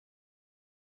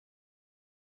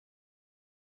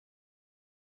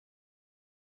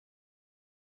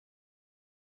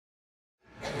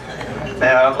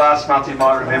Now, last month you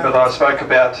might remember that I spoke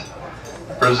about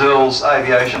Brazil's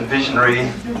aviation visionary,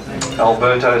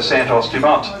 Alberto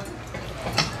Santos-Dumont.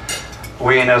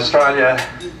 We in Australia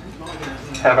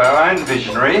have our own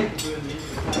visionary,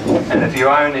 and if you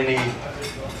own any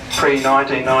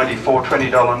pre-1994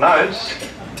 $20 notes,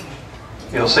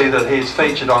 you'll see that he's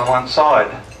featured on one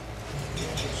side.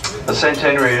 The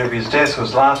centenary of his death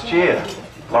was last year.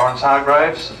 Lawrence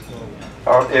Hargraves,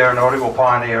 aeronautical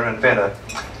pioneer and inventor.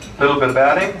 A little bit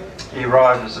about him. He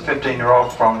arrived as a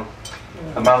 15-year-old from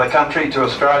the mother country to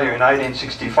Australia in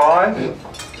 1865.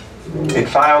 He'd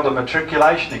failed the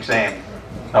matriculation exam.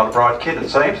 Not a bright kid, it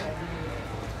seems.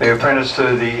 He apprenticed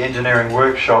to the engineering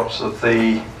workshops of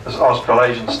the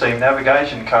Australasian Steam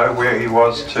Navigation Co., where he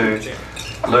was to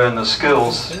learn the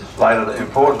skills later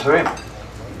important to him.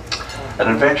 An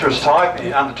adventurous type,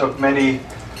 he undertook many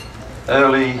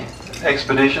early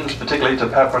expeditions, particularly to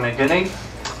Papua New Guinea,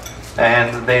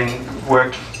 and then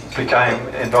became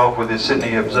involved with the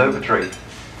Sydney Observatory.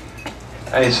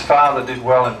 His father did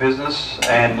well in business,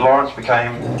 and Lawrence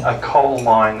became a coal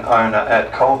mine owner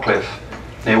at Coalcliff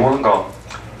near Wollongong,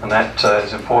 and that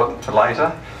is important for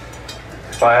later.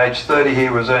 By age 30 he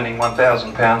was earning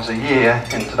 £1,000 a year,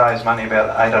 in today's money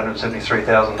about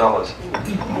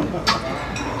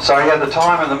 $873,000. So he had the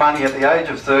time and the money at the age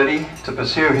of 30 to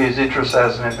pursue his interest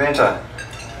as an inventor.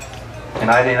 In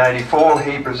 1884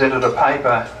 he presented a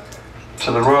paper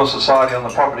to the Royal Society on the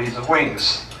properties of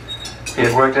wings. He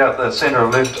had worked out the centre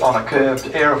of lift on a curved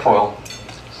aerofoil,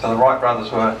 so the Wright Brothers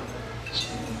were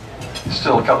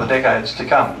still a couple of decades to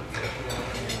come.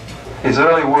 His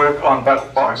early work on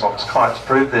box kites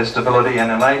proved their stability, and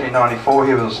in 1894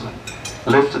 he was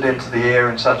lifted into the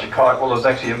air in such a kite. Well, there was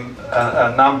actually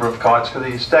a number of kites because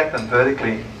he stacked them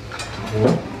vertically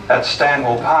at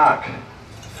Stanwell Park.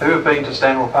 Who have been to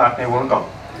Stanwell Park near Wollongong?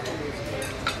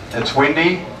 It's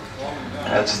windy,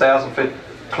 it's 1,000-foot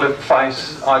cliff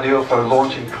face, ideal for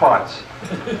launching kites.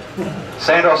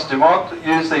 Santos-Dumont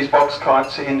used these box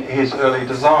kites in his early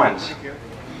designs,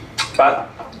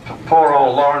 but poor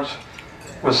old Lawrence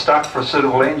was stuck for a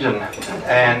suitable engine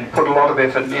and put a lot of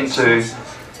effort into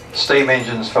steam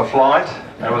engines for flight.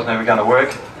 That was never going to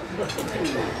work,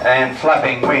 and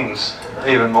flapping wings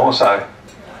even more so.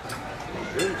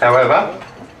 However,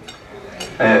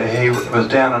 he was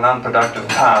down an unproductive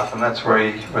path, and that's where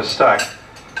he was stuck.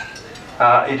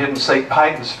 He didn't seek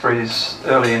patents for his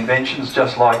early inventions,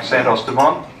 just like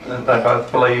Santos-Dumont. They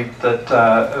both believed that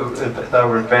they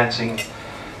were advancing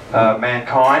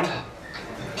mankind.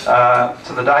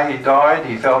 To the day he died,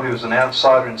 he felt he was an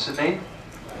outsider in Sydney,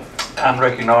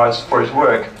 unrecognised for his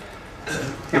work.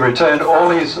 He returned all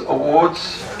his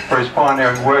awards for his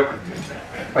pioneering work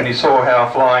when he saw how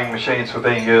flying machines were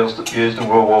being used in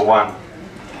World War I.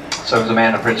 So he was a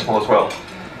man of principle as well.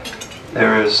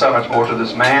 There is so much more to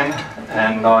this man,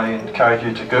 and I encourage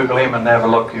you to Google him and have a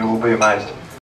look. You will be amazed.